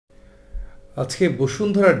आज के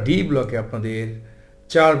बसुंधरा डी ब्लके আপনাদের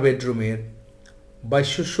 4 বেডরুমের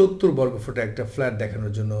 2270 বর্গফুট একটা ফ্ল্যাট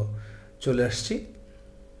দেখানোর জন্য চলে আসছি।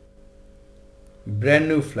 ব্র্যান্ড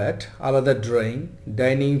নিউ ফ্ল্যাট, আলাদা ড্রয়িং,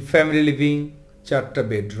 ডাইনিং, ফ্যামিলি লিভিং, 4টা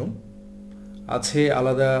বেডরুম আছে,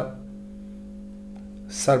 আলাদা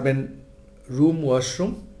সার্ভেন্ট রুম,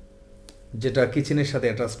 ওয়াশরুম যেটা কিচেনের সাথে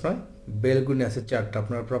অ্যাটাচ নয়, বেলকনি আছে 4টা।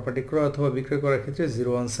 আপনার প্রপার্টি ক্রয় অথবা বিক্রয় করার ক্ষেত্রে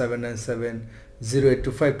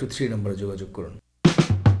 01797082523 নম্বরে যোগাযোগ করুন।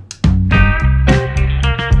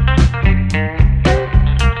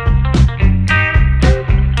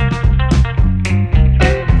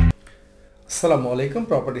 আসসালামু আলাইকুম,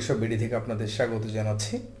 প্রপার্টি শপ বিডি থেকে আপনাদের স্বাগত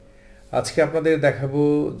জানাচ্ছি। আজকে আপনাদের দেখাবো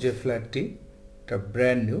যে ফ্ল্যাটটি, এটা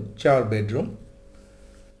ব্র্যান্ড নিউ 4 বেডরুম।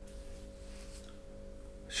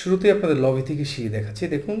 শুরুতে আপনাদের লবি থেকে সিঁড়ি দেখাচ্ছি।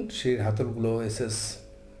 দেখুন সিঁড়ির হাতলগুলো এসএস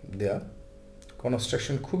দেয়া,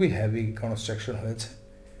 কনস্ট্রাকশন খুবই হেভি কনস্ট্রাকশন হয়েছে।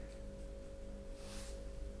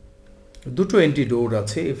 দুটো এন্ট্রি ডোর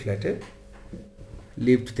আছে এই ফ্ল্যাটে।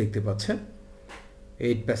 লিফট দেখতে পাচ্ছেন,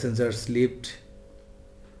 8 প্যাসেঞ্জার্স লিফট।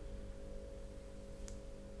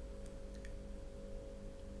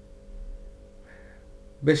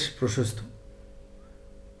 বেশ প্রশস্ত।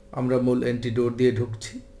 আমরা মূল এন্ট্রি ডোর দিয়ে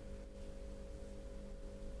ঢুকছি।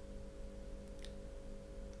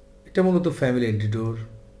 এটা মূলত ফ্যামিলি এন্ট্রি ডোর,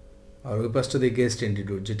 আর ওই পাশটা দিয়ে গেস্ট এন্ট্রি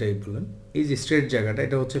ডোর যেটাই বলেন। এই যে স্ট্রেট জায়গাটা,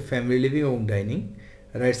 এটা হচ্ছে ফ্যামিলি লিভিং এবং ডাইনিং।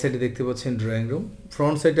 রাইট সাইডে দেখতে পাচ্ছেন ড্রয়িং রুম।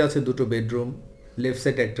 ফ্রন্ট সাইডে আছে দুটো বেডরুম, লেফট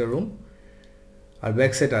সাইডে একটা রুম, আর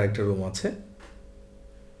ব্যাক সাইডে আরেকটা রুম আছে।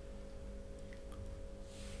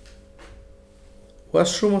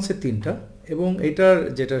 ওয়াশরুম আছে 3টা, এবং এটার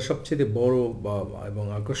যেটা সবচেয়ে বড় এবং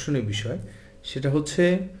আকর্ষণীয় বিষয় সেটা হচ্ছে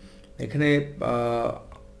এখানে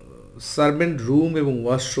সার্ভেন্ট রুম এবং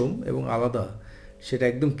ওয়াশরুম এবং আলাদা, সেটা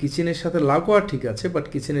একদম কিচেনের সাথে লাগোয়া ঠিক আছে, বাট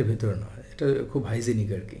কিচেনের ভিতরে নয়। এটা খুব হাইজেনিক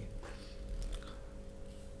আর কি।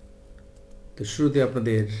 তো শুরুতে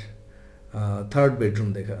আপনাদের থার্ড বেডরুম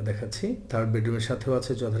দেখাচ্ছি। থার্ড বেডরুমের সাথেও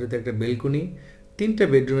আছে যথারীতি একটা বেলকনি। 3টা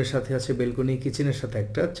বেডরুমের সাথে আছে বেলকনি, কিচেনের সাথে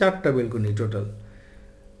একটা, 4টা বেলকনি টোটাল।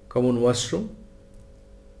 Common washroom.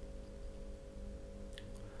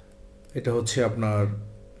 এটা হচ্ছে আপনার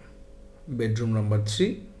বেডরুম নাম্বার 3,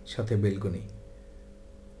 সাথে বেলকনি।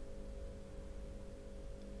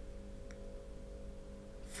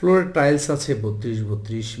 ফ্লোরের টাইলস আছে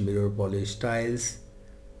 32 মিরর পলিশ টাইলস।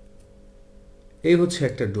 এই হচ্ছে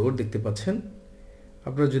একটা ডোর দেখতে পাচ্ছেন।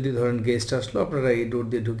 আপনারা যদি ধরেন গেস্ট আসলো, আপনারা এই ডোর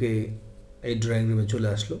দিয়ে ঢুকে এই ড্রয়িং রুমে চলে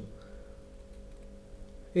আসলো।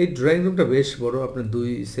 এই ড্রয়িং রুমটা বেশ বড়, আপনি 2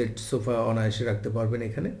 সেট সোফা অনায়াসে রাখতে পারবেন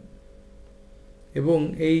এখানে। এবং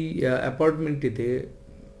এই অ্যাপার্টমেন্টটিতে,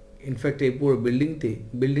 ইনফ্যাক্ট এই পুরো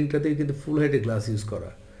বিল্ডিংটাতে কিন্তু ফুল হাইটে গ্লাস ইউজ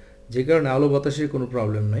করা, যে কারণে আলো বাতাসের কোনো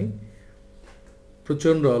প্রবলেম নাই।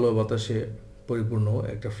 প্রচণ্ড আলো বাতাসে পরিপূর্ণ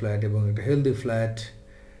একটা ফ্ল্যাট এবং একটা হেলদি ফ্ল্যাট।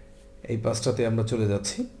 এই পাশটাতে আমরা চলে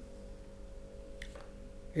যাচ্ছি।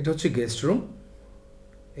 এটা হচ্ছে গেস্ট রুম।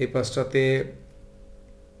 এই পাশটাতে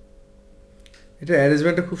এটা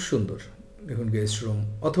অ্যারেঞ্জমেন্টটা খুব সুন্দর। দেখুন গেস্ট রুম,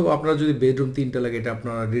 অথবা আপনারা যদি বেডরুম 3টা লাগে, এটা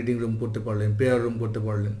আপনারা রিডিং রুম করতে পারলেন, প্রেয়ার রুম করতে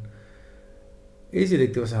পারলেন। এই যে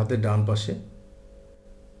দেখতে পাচ্ছেন হাতের ডান পাশে,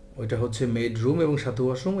 ওইটা হচ্ছে মেড রুম এবং সাথে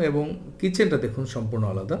ওয়াশরুম, এবং কিচেনটা দেখুন সম্পূর্ণ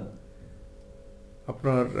আলাদা।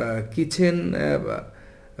 আপনার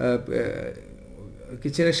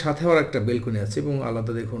কিচেনের সাথে আর একটা বেলকনি আছে, এবং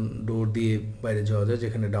আলাদা দেখুন ডোর দিয়ে বাইরে যাওয়া যায়,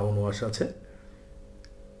 যেখানে ডাউন ওয়াশ আছে।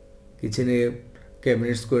 কিচেনে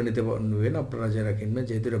ক্যাবিনেটস করে নেবেন আপনারা যারা কিনবেন,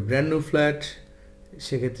 যেহেতু এটা ব্র্যান্ড নিউ ফ্ল্যাট,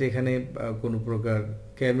 সেক্ষেত্রে এখানে কোনো প্রকার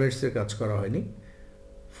ক্যাবিনেটসের কাজ করা হয়নি।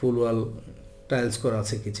 ফুল ওয়াল টাইলস করা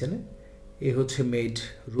আছে কিচেনে। এই হচ্ছে মেড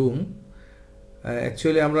রুম।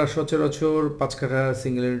 অ্যাকচুয়ালি আমরা সচরাচর 5 কাঠা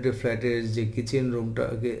সিঙ্গেল ইউনিটের ফ্ল্যাটের যে কিচেন রুমটা,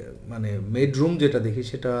 মানে মেড রুম যেটা দেখি,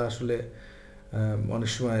 সেটা আসলে অনেক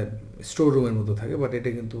সময় স্টোর রুমের মতো থাকে, বাট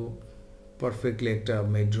এটা কিন্তু পারফেক্টলি একটা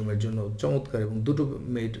মেড রুমের জন্য চমৎকার, এবং দুটো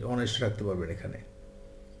মেড অনায়াসে রাখতে পারবেন এখানে।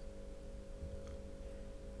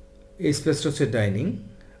 এই স্পেসটা হচ্ছে ডাইনিং,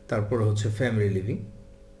 তারপরে হচ্ছে ফ্যামিলি লিভিং।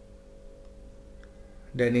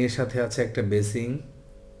 ডাইনিংয়ের সাথে আছে একটা বেসিং।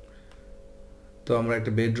 তো আমরা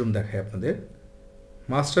একটা বেডরুম দেখাই আপনাদের।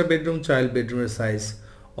 মাস্টার বেডরুম, চাইল্ড বেডরুমের সাইজ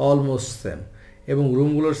অলমোস্ট সেম, এবং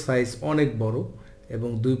রুমগুলোর সাইজ অনেক বড়, এবং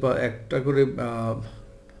একটা করে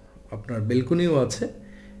আপনার বেলকনিও আছে,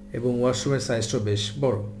 এবং ওয়াশরুমের সাইজটাও বেশ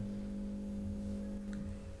বড়।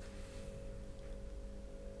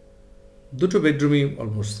 দুটো বেডরুমই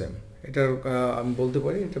অলমোস্ট সেম। এটার আমি বলতে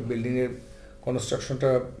পারি এটা বিল্ডিংয়ের কনস্ট্রাকশনটা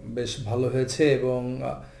বেশ ভালো হয়েছে, এবং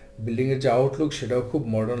বিল্ডিংয়ের যে আউটলুক সেটাও খুব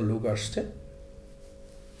মডার্ন লুক আসছে।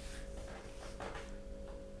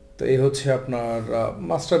 তো এই হচ্ছে আপনার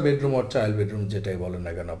মাস্টার বেডরুম আর চাইল্ড বেডরুম যেটাই বলেন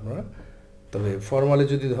না কেন আপনারা। তবে ফর্মালি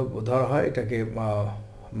যদি ধরা হয় এটাকে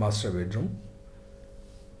master bedroom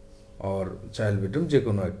or child bedroom যে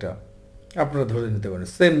কোনো একটা আপনারা ধরে নিতে পারেন,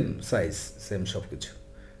 সেম সাইজ সেম সব কিছু।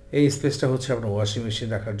 এই স্পেসটা হচ্ছে আপনার ওয়াশিং মেশিন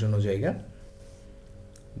রাখার জন্য জায়গা।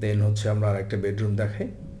 দেন হচ্ছে আমরা আর একটা বেডরুম দেখাই,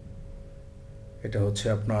 এটা হচ্ছে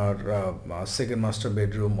আপনার second master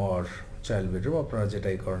bedroom or child bedroom, আপনারা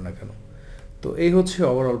যেটাই করেন না কেন। তো এই হচ্ছে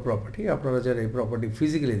ওভারঅল প্রপার্টি। আপনারা যারা এই প্রপার্টি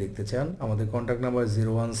ফিজিক্যালি দেখতে চান, আমাদের কন্ট্যাক্ট নাম্বার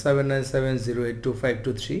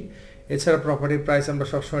 01797082523। এছাড়া প্রপার্টির প্রাইস আমরা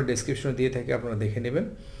সবসময় ডেসক্রিপশনে দিয়ে থাকি, আপনারা দেখে নেবেন।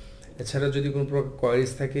 এছাড়া যদি কোনো প্রকার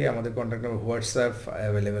কোয়ারিজ থাকে, আমাদের কন্ট্যাক্ট নাম্বার হোয়াটসঅ্যাপ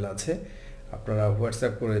অ্যাভেলেবেল আছে, আপনারা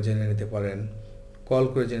হোয়াটসঅ্যাপ করে জেনে নিতে পারেন, কল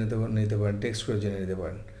করে জেনে নিতে পারেন, টেক্সট করে জেনে নিতে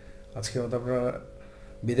পারেন। আজকের মতো আপনারা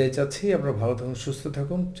বিদায় চাচ্ছি। আপনারা ভালো থাকুন, সুস্থ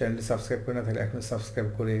থাকুন। চ্যানেলটি সাবস্ক্রাইব করে না থাকলে এখন সাবস্ক্রাইব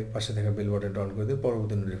করে পাশে থাকা বেল বাটনটা অন করে দিন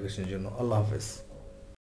পরবর্তী নোটিফিকেশনের জন্য। আল্লাহ হাফেজ।